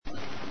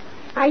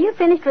Are you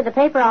finished with the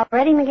paper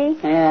already,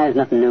 McGee? Yeah, there's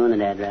nothing new in the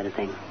Dad Rather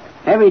thing.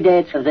 Every day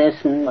it's of this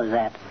and of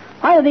that.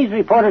 Why do these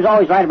reporters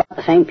always write about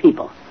the same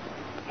people?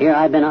 Here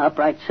I've been an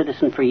upright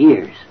citizen for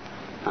years.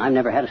 I've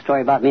never had a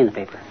story about me in the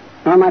paper.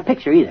 Nor my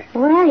picture either.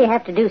 Well, you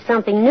have to do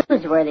something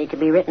newsworthy to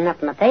be written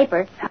up in the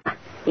paper.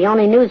 The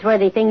only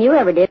newsworthy thing you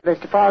ever did was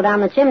to fall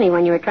down the chimney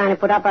when you were trying to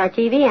put up our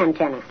TV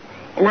antenna.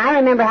 And I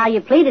remember how you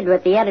pleaded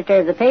with the editor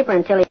of the paper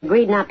until he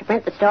agreed not to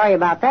print the story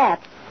about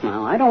that.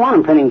 Well, I don't want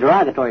him printing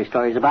derogatory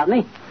stories about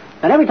me.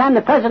 But every time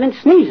the president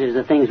sneezes,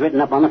 the thing's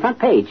written up on the front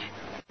page.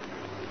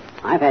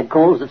 I've had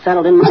colds that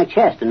settled in my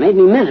chest and made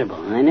me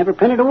miserable, and they never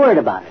printed a word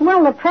about it.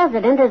 Well, the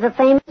president is a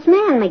famous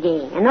man,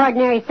 McGee. An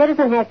ordinary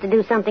citizen has to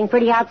do something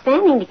pretty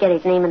outstanding to get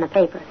his name in the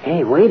paper.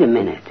 Hey, wait a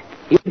minute.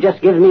 You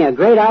just given me a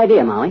great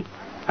idea, Molly.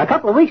 A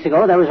couple of weeks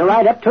ago, there was a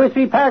write-up 2 or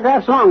 3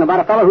 paragraphs long about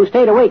a fellow who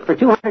stayed awake for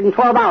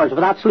 212 hours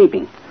without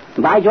sleeping.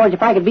 By George,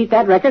 if I could beat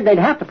that record, they'd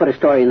have to put a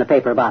story in the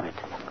paper about it.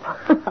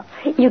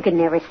 You can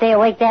never stay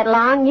awake that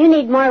long. You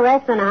need more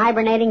rest than a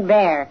hibernating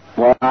bear.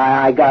 Well,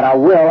 I got a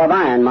will of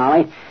iron,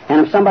 Molly.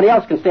 And if somebody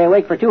else can stay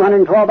awake for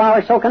 212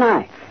 hours, so can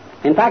I.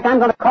 In fact, I'm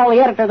going to call the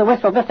editor of the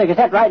Wistful Vista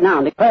Gazette right now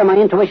and declare my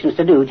intuitions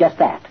to do just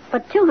that.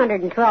 But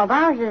 212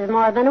 hours is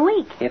more than a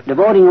week. If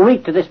devoting a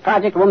week to this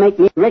project will make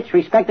me rich,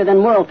 respected,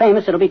 and world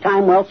famous, it'll be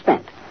time well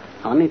spent.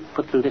 Now, let me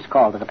put through this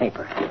call to the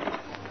paper.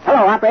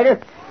 Hello,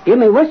 operator. Give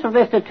me Wistful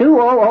Vista 2.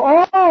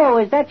 Oh,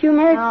 is that you,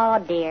 Myrt?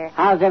 Oh, dear.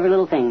 How's every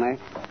little thing, Myrt?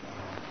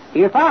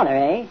 Your father,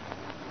 eh?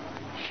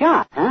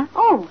 Shot, huh?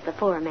 Oh, the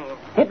poor man.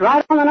 Hit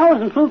right on the nose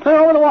and flew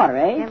clear over the water,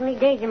 eh? Heavenly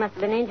days, he must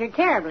have been injured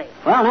terribly.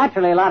 Well,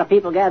 naturally, a lot of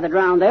people gathered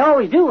around. They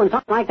always do when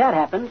something like that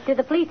happens. Do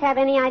the police have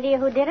any idea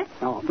who did it?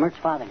 No, Myrt's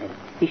father did it.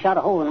 He shot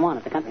a hole in one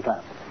at the country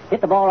club.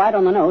 Hit the ball right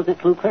on the nose and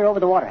it flew clear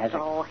over the water hazard.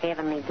 Oh,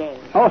 heavenly days.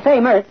 Oh,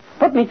 say, Myrt,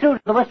 put me through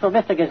to the Wistful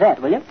Vista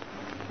Gazette, will you?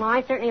 Well,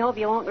 I certainly hope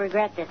you won't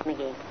regret this,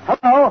 McGee.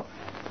 Hello?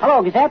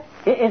 Hello, Gazette.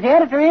 Is the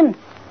editor in?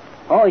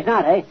 Oh, he's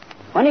not, eh?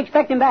 When do you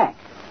expect him back?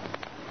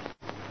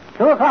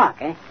 2 o'clock,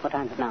 eh? What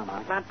time is it now,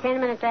 Molly? About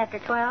 10 minutes after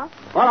 12.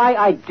 Well,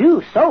 I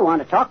do so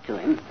want to talk to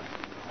him.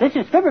 This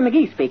is Fibber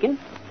McGee speaking,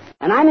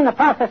 and I'm in the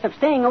process of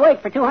staying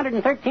awake for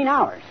 213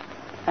 hours.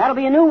 That'll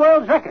be a new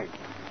world's record.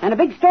 And a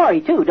big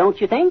story, too,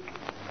 don't you think?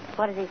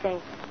 What does he say?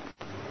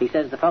 He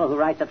says the fellow who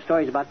writes up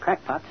stories about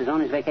crackpots is on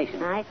his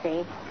vacation. I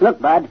see.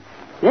 Look, Bud,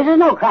 this is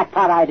no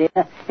crackpot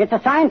idea. It's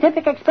a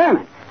scientific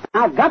experiment.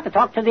 I've got to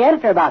talk to the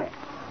editor about it.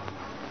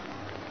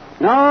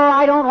 No,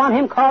 I don't want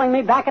him calling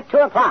me back at 2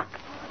 o'clock.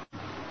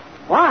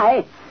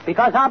 Why?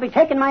 Because I'll be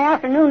taking my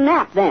afternoon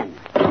nap then.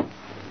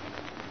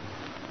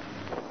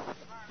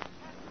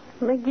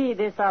 McGee,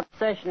 this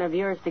obsession of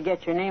yours to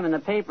get your name in the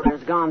paper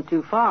has gone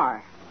too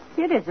far.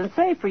 It isn't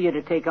safe for you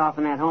to take off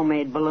in that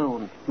homemade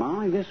balloon.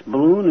 Molly, this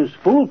balloon is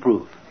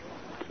foolproof.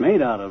 It's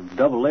made out of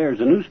double layers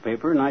of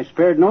newspaper, and I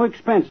spared no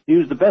expense to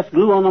use the best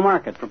glue on the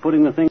market for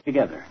putting the thing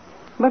together.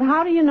 But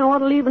how do you know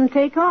it'll even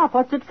take off?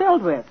 What's it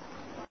filled with?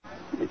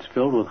 It's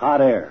filled with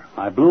hot air.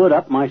 I blew it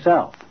up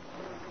myself.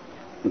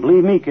 And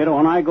believe me, kiddo,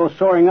 when I go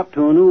soaring up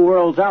to a new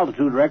world's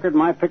altitude record,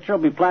 my picture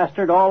will be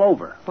plastered all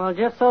over. Well,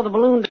 just so the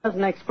balloon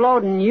doesn't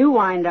explode and you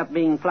wind up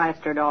being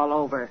plastered all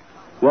over.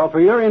 Well, for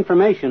your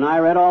information, I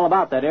read all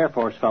about that Air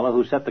Force fellow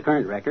who set the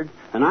current record,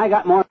 and I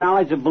got more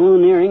knowledge of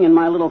ballooneering in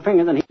my little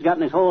finger than he's got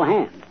in his whole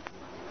hand.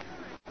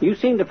 You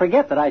seem to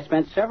forget that I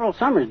spent several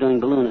summers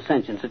doing balloon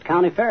ascensions at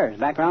county fairs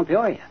back around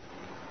Peoria.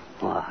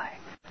 Why,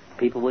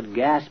 people would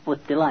gasp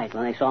with delight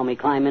when they saw me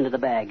climb into the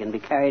bag and be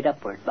carried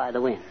upward by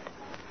the wind.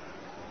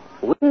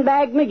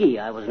 Windbag McGee,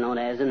 I was known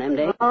as in them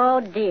days. Oh,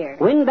 dear.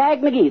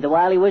 Windbag McGee, the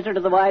wily wizard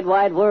of the wide,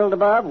 wide world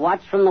above,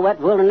 watched from the wet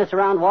wilderness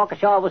around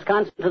Waukesha,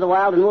 Wisconsin, to the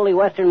wild and woolly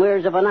western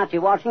weirs of Wenatchee,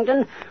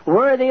 Washington,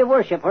 worthy of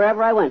worship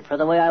wherever I went, for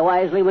the way I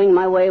wisely winged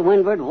my way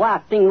windward,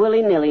 wafting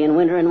willy-nilly in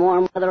winter and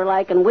warm weather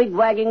alike, and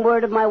wig-wagging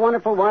word of my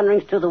wonderful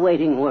wanderings to the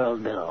waiting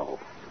world below.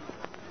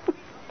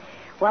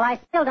 Well, I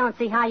still don't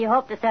see how you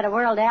hope to set a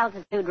world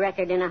altitude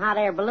record in a hot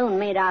air balloon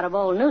made out of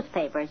old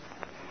newspapers.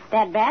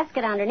 That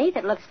basket underneath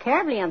it looks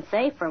terribly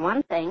unsafe, for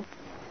one thing.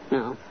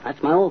 No,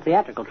 that's my old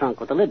theatrical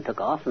trunk with the lid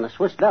took off and the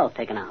Swiss belt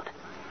taken out.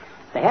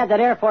 They had that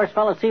Air Force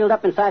fellow sealed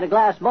up inside a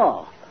glass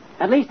ball.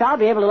 At least I'll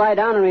be able to lie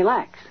down and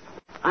relax.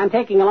 I'm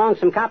taking along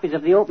some copies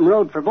of The Open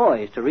Road for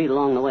Boys to read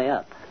along the way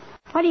up.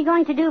 What are you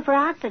going to do for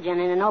oxygen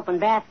in an open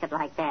basket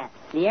like that?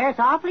 The air's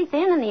awfully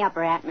thin in the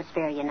upper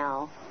atmosphere, you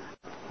know.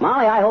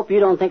 Molly, I hope you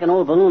don't think an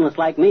old balloonist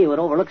like me would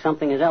overlook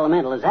something as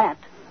elemental as that.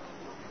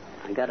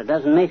 I got a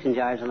dozen mason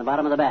jars on the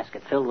bottom of the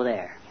basket filled with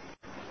air.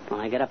 When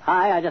I get up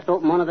high, I just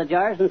open one of the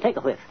jars and take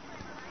a whiff.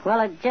 Well,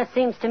 it just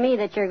seems to me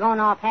that you're going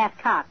off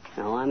half-cocked.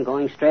 No, I'm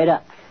going straight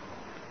up.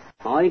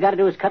 All you got to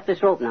do is cut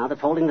this rope now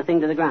that's holding the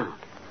thing to the ground.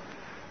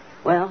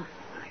 Well,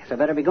 I guess I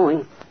better be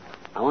going.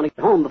 I want to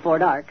get home before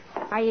dark.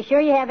 Are you sure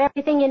you have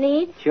everything you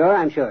need? Sure,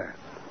 I'm sure.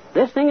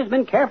 This thing has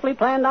been carefully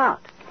planned out.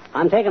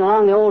 I'm taking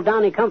along the old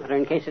Downy comforter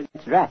in case it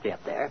gets drafty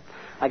up there.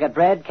 I got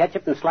bread,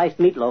 ketchup, and sliced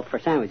meatloaf for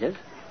sandwiches.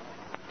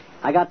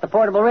 I got the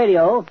portable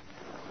radio,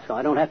 so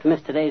I don't have to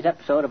miss today's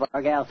episode of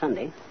Our Gal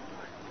Sunday.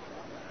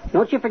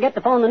 Don't you forget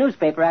to phone the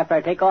newspaper after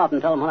I take off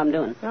and tell them what I'm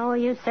doing. Oh,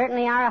 you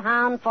certainly are a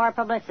hound for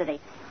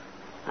publicity.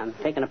 I'm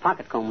taking a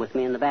pocket comb with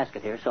me in the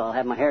basket here, so I'll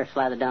have my hair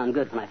slathered down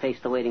good when I face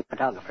the waiting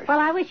photographers. Well,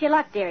 I wish you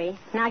luck, dearie.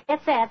 Now,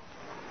 get set.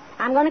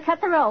 I'm going to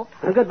cut the rope.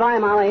 Well, goodbye,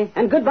 Molly,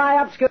 and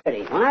goodbye,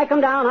 obscurity. When I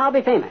come down, I'll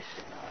be famous.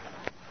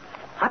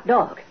 Hot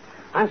dog.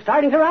 I'm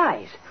starting to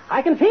rise.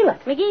 I can feel it.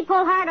 McGee,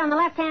 pull hard on the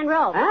left-hand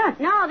rope. Huh?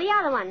 No, the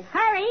other one.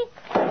 Hurry.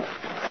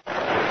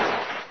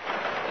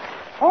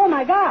 Oh,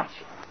 my gosh.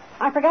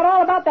 I forgot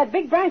all about that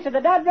big branch of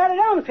the dad-ratted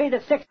elm tree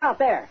that sticks out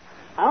there.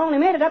 I only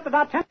made it up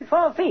about 10 to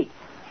 12 feet.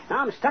 Now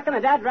I'm stuck in a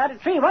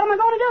dad-ratted tree. What am I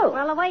going to do?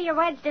 Well, the way you're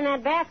wedged in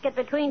that basket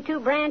between two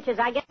branches,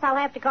 I guess I'll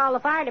have to call the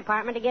fire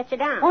department to get you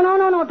down. Oh,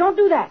 no, don't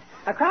do that.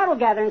 A crowd will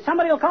gather and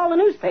somebody will call the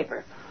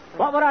newspaper.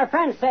 What would our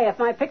friends say if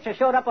my picture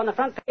showed up on the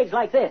front page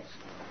like this?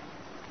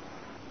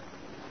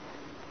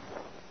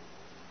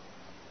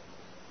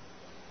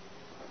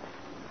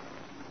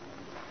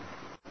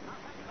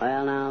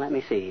 Well, now, let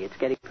me see. It's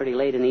getting pretty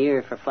late in the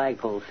year for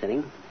flagpole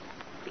sitting.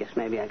 Guess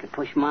maybe I could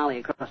push Molly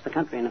across the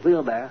country in a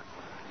wheelbarrow.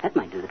 That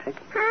might do the trick.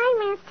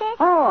 Hi, mister.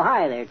 Oh,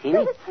 hi there,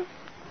 Teeny.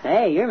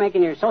 Hey, you're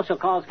making your social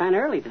calls kind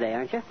of early today,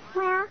 aren't you?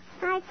 Well,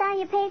 I saw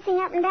you pacing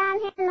up and down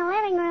here in the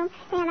living room,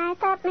 and I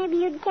thought maybe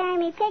you'd carry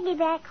me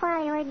piggyback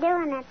while you were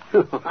doing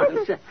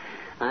it.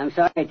 I'm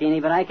sorry, Teeny,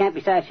 but I can't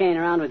be sashaying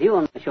around with you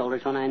on my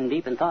shoulders when I'm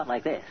deep in thought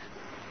like this.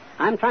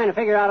 I'm trying to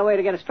figure out a way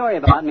to get a story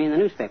about me in the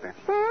newspaper.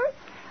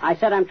 I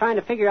said I'm trying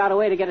to figure out a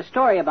way to get a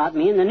story about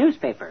me in the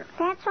newspaper.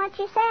 That's what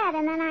you said,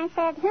 and then I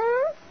said,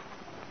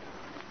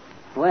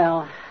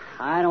 Well,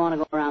 I don't want to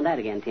go around that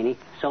again, Teeny,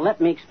 so let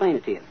me explain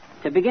it to you.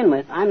 To begin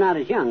with, I'm not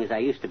as young as I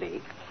used to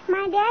be.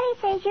 My daddy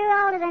says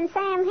you're older than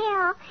Sam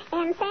Hill,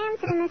 and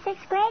Sam's in the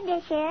 6th grade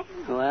this year.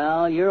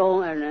 Well, you're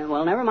old.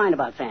 Well, never mind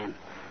about Sam.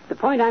 The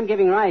point I'm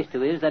giving rise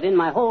to is that in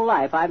my whole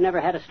life, I've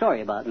never had a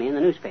story about me in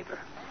the newspaper.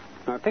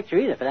 Nor a picture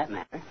either, for that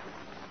matter.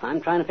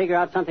 I'm trying to figure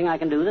out something I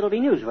can do that'll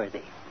be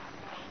newsworthy.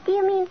 Do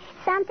you mean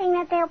something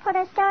that they'll put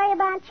a story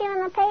about you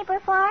in the paper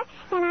for,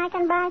 and I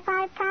can buy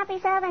 5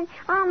 copies of, and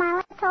all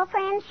my little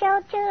friends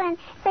show to, and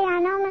say I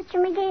know Mr.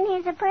 McGee and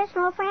he's a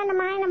personal friend of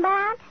mine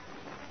about?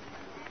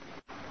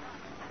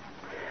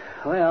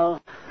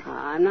 Well,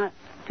 I'm not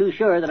too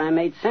sure that I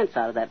made sense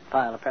out of that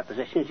pile of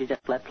prepositions you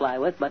just let fly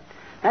with, but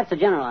that's the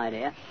general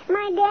idea.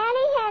 My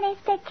daddy had his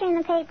picture in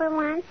the paper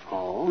once.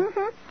 Oh?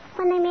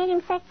 When they made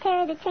him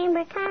Secretary of the Chamber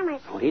of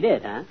Commerce. Oh, he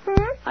did, huh?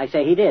 I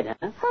say he did,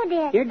 huh? Who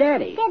did? Your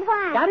daddy. Did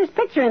what? Got his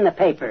picture in the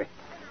paper.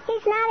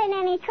 He's not in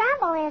any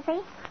trouble, is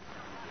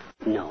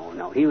he?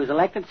 No. He was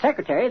elected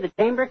Secretary of the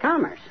Chamber of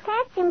Commerce.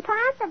 That's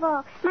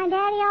impossible. My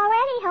daddy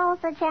already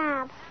holds the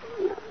job.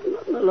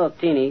 Look,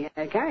 Teeny,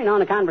 carrying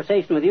on a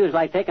conversation with you is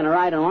like taking a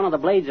ride on one of the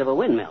blades of a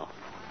windmill.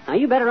 Now,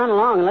 you better run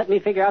along and let me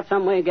figure out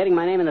some way of getting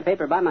my name in the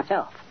paper by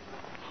myself.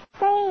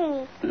 Say,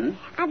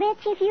 I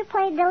bet you if you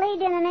played the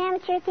lead in an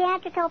amateur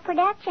theatrical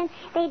production,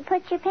 they'd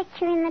put your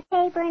picture in the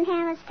paper and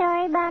have a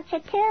story about you,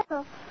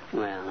 too.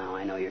 Well, now,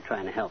 I know you're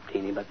trying to help,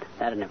 Teeny, but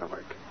that'd never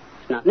work.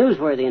 It's not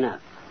newsworthy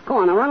enough. Go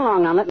on, now run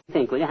along now and let me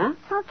think, will you, huh?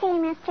 Okay,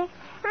 mister.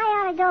 I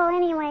ought to go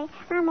anyway.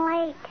 I'm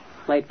late.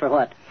 Late for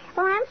what?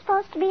 Well, I'm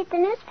supposed to be at the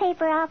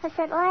newspaper office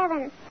at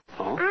 11.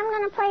 Oh? I'm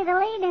going to play the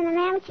lead in an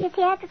amateur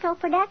theatrical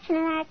production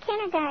in our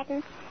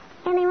kindergarten.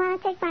 And they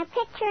want to take my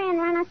picture and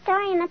run a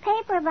story in the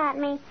paper about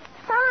me.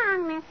 So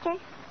long, mister.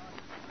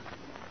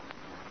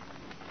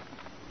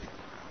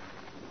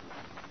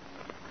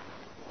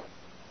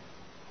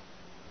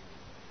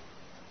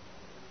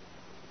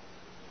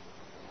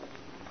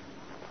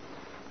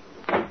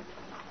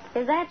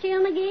 Is that you,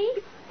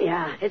 McGee?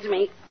 Yeah, it's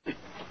me. Come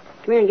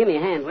here and give me a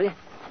hand, will you?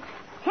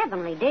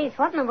 Heavenly days,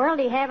 what in the world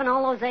do you have in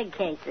all those egg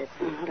cases?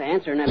 Well, to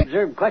answer an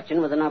absurd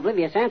question with an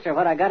oblivious answer,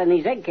 what I got in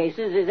these egg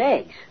cases is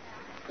eggs.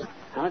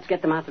 Now, let's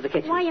get them out to the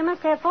kitchen. Why, you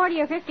must have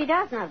 40 or 50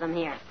 dozen of them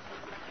here.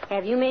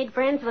 Have you made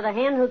friends with a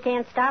hen who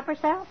can't stop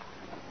herself?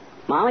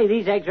 Molly,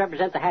 these eggs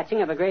represent the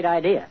hatching of a great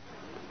idea.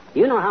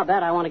 You know how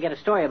bad I want to get a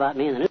story about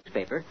me in the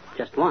newspaper,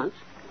 just once,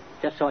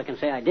 just so I can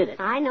say I did it.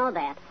 I know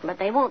that, but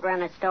they won't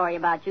run a story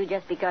about you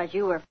just because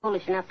you were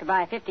foolish enough to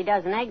buy 50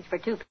 dozen eggs for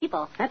 2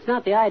 people. That's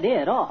not the idea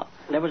at all.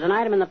 There was an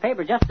item in the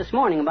paper just this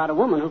morning about a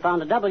woman who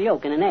found a double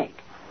yolk in an egg.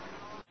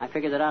 I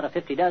figured that out of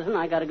 50 dozen,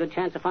 I got a good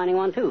chance of finding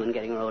one, too, and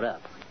getting rode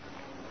up.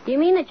 Do you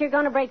mean that you're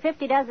going to break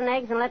 50 dozen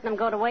eggs and let them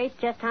go to waste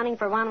just hunting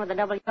for one with a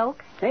double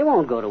yolk? They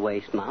won't go to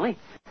waste, Molly.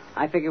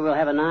 I figure we'll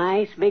have a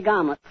nice big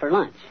omelet for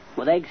lunch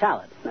with egg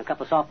salad and a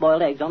couple of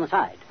soft-boiled eggs on the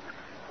side.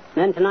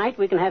 Then tonight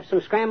we can have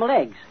some scrambled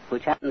eggs,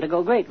 which happen to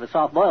go great with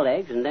soft-boiled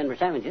eggs and Denver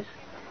sandwiches.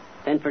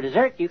 Then for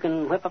dessert, you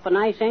can whip up a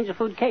nice angel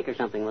food cake or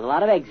something with a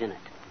lot of eggs in it.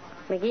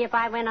 McGee, if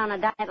I went on a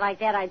diet like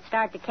that, I'd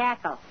start to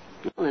cackle.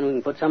 Well, then we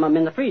can put some of them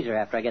in the freezer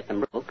after I get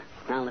them broke.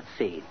 Now, let's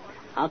see.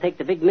 I'll take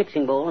the big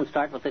mixing bowl and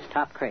start with this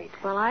top crate.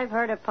 Well, I've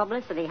heard of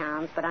publicity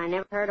hounds, but I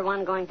never heard of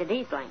one going to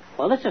these lengths.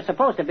 Well, this is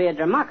supposed to be a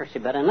democracy,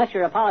 but unless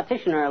you're a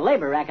politician or a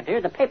labor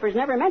racketeer, the papers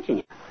never mention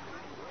you.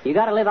 You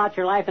got to live out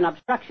your life in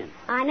obstruction.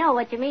 I know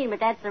what you mean,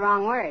 but that's the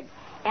wrong word.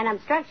 An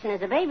obstruction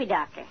is a baby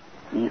doctor.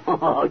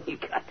 No, you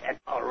got that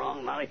all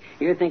wrong, Molly.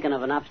 You're thinking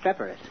of an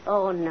obstreperous.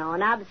 Oh, no.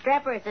 An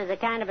obstreperous is a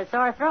kind of a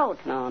sore throat.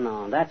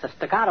 No. That's a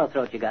staccato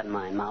throat you got in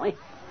mind, Molly.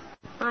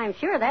 I'm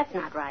sure that's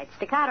not right.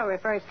 Staccato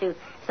refers to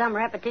some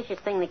repetitious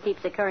thing that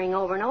keeps occurring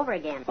over and over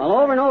again. Well,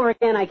 over and over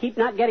again, I keep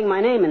not getting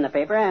my name in the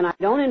paper, and I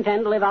don't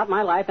intend to live out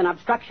my life in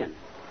obstruction.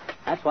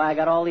 That's why I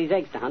got all these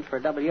eggs to hunt for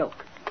a double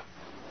yolk.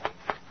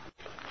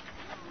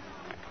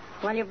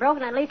 Well, you've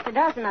broken at least a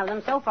dozen of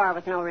them so far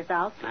with no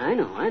results. I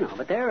know,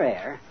 but they're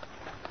rare.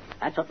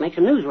 That's what makes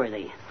them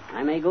newsworthy.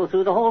 I may go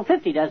through the whole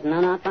 50 dozen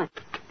and not find.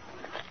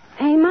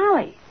 Hey,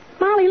 Molly.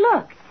 Molly,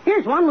 look.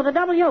 Here's one with a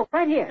double yolk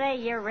right here. Say,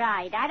 you're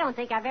right. I don't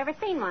think I've ever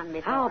seen one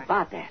before. How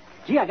about that?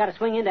 Gee, I got to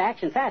swing into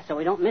action fast so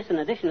we don't miss an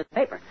edition of the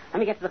paper. Let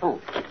me get to the phone.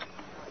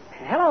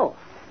 Hello.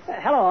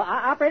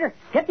 Operator.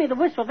 Get me the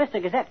Wistful Vista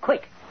Gazette,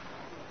 quick.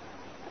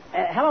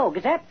 Hello,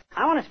 Gazette.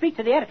 I want to speak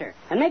to the editor.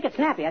 And make it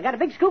snappy. I got a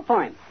big scoop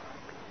for him.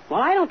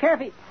 Well, I don't care if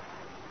he...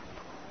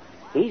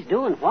 He's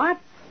doing what?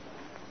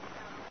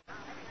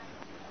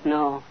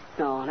 No,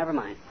 never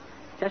mind.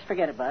 Just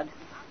forget it, Bud.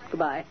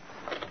 Goodbye.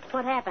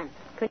 What happened?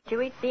 Could you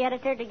reach the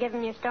editor to give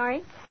him your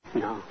story?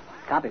 No.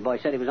 Copy boy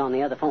said he was on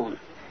the other phone.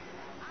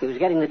 He was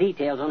getting the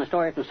details on a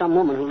story from some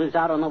woman who lives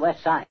out on the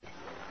west side.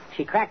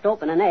 She cracked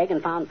open an egg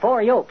and found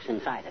 4 yolks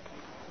inside it.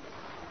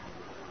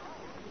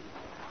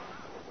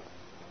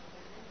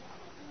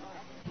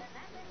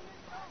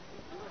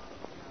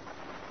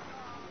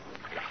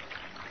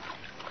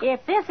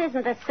 If this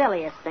isn't the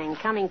silliest thing,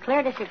 coming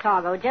clear to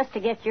Chicago just to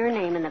get your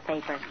name in the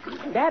paper.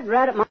 Dad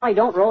Rat, Molly,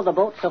 don't roll the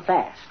boat so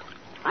fast.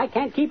 I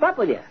can't keep up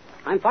with you.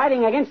 I'm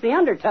fighting against the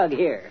undertug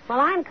here.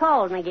 Well, I'm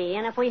cold, McGee,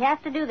 and if we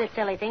have to do this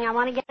silly thing, I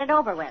want to get it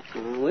over with.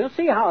 We'll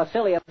see how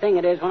silly a thing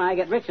it is when I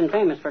get rich and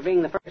famous for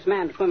being the first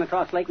man to swim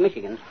across Lake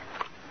Michigan.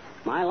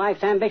 My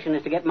life's ambition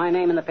is to get my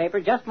name in the paper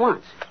just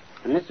once,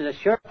 and this is a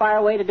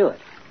surefire way to do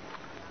it.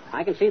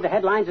 I can see the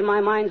headlines in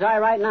my mind's eye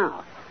right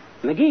now.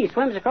 McGee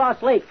swims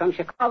across lake from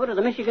Chicago to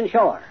the Michigan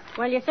shore.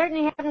 Well, you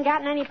certainly haven't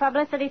gotten any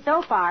publicity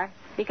so far,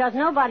 because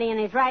nobody in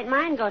his right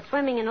mind goes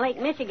swimming in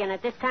Lake Michigan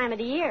at this time of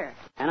the year.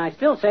 And I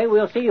still say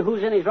we'll see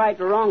who's in his right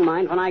or wrong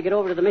mind when I get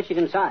over to the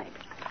Michigan side.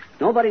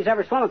 Nobody's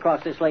ever swum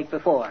across this lake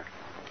before.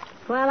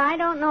 Well, I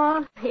don't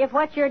know if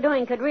what you're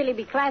doing could really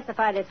be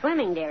classified as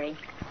swimming, dearie.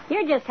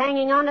 You're just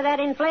hanging onto that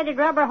inflated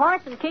rubber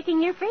horse and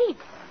kicking your feet.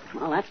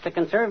 Well, that's to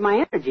conserve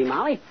my energy,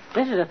 Molly.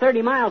 This is a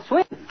 30-mile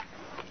swim.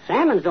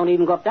 Salmons don't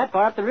even go up that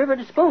far up the river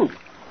to spoon.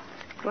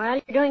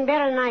 Well, you're doing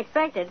better than I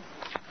expected.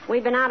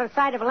 We've been out of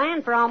sight of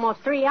land for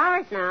almost 3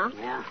 hours now.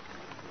 Yeah.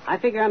 I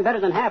figure I'm better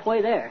than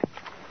halfway there.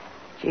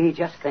 Gee,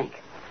 just think.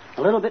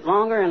 A little bit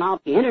longer and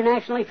I'll be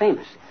internationally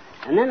famous.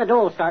 And then the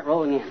dough will start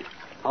rolling in.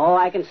 Oh,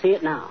 I can see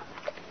it now.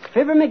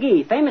 Fibber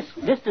McGee, famous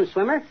distance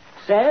swimmer,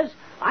 says,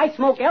 I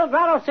smoke El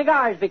Grado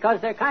cigars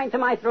because they're kind to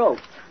my throat.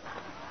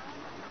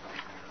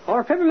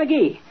 Or Fibber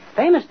McGee,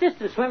 famous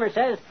distance swimmer,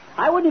 says,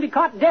 I wouldn't be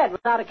caught dead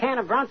without a can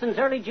of Bronson's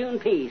early June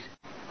peas.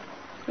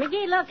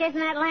 McGee, look, isn't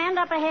that land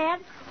up ahead?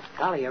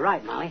 Golly, you're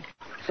right, Molly.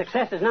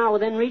 Success is now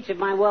within reach of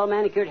my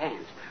well-manicured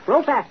hands.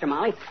 Roll faster,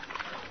 Molly.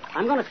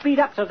 I'm going to speed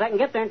up so that I can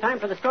get there in time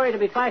for the story to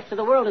be flashed to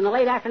the world in the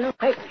late afternoon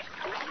papers.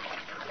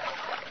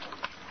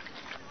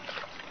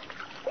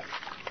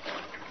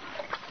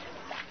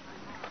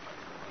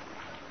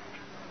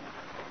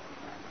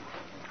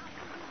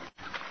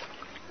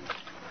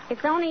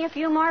 It's only a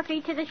few more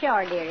feet to the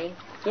shore, dearie.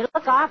 You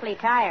look awfully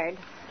tired.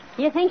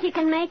 You think you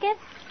can make it?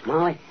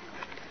 Molly,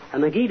 a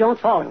McGee don't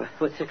fall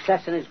with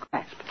success in his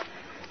grasp.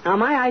 Now,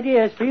 my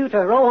idea is for you to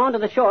row onto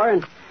the shore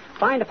and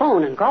find a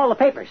phone and call the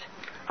papers.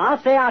 I'll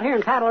stay out here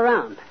and paddle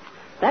around.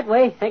 That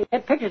way, they can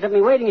get pictures of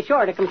me wading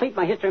ashore to complete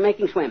my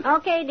history-making swim.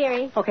 Okay,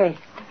 dearie. Okay.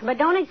 But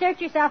don't exert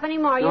yourself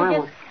anymore.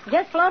 No,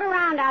 Just float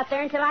around out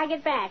there until I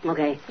get back.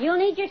 Okay. You'll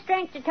need your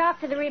strength to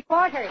talk to the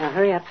reporters. Now,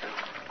 hurry up.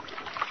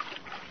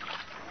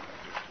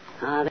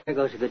 Ah, there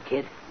goes a good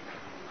kid.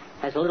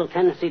 Has a little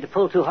tendency to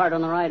pull too hard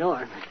on the right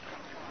oar.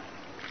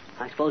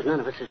 I suppose none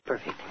of us is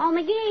perfect. Oh,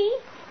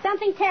 McGee,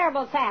 something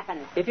terrible's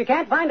happened. If you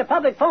can't find a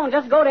public phone,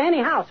 just go to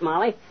any house,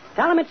 Molly.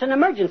 Tell them it's an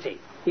emergency.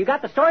 You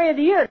got the story of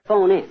the year to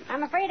phone in.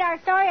 I'm afraid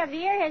our story of the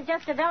year has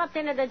just developed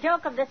into the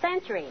joke of the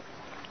century.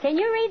 Can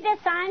you read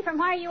this sign from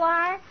where you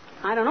are?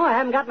 I don't know. I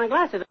haven't got my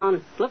glasses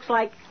on. Looks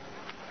like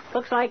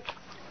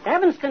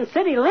Evanston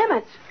City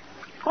Limits.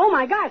 Oh,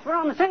 my gosh, we're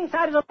on the same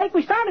side of the lake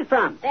we started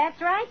from.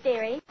 That's right,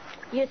 dearie.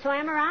 You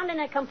swam around in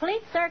a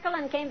complete circle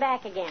and came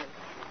back again.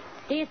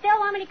 Do you still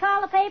want me to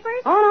call the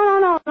papers?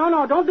 Oh,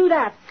 no, don't do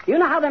that. You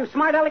know how them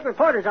smart aleck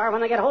reporters are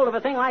when they get hold of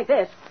a thing like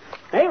this.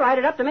 They write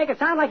it up to make it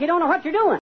sound like you don't know what you're doing.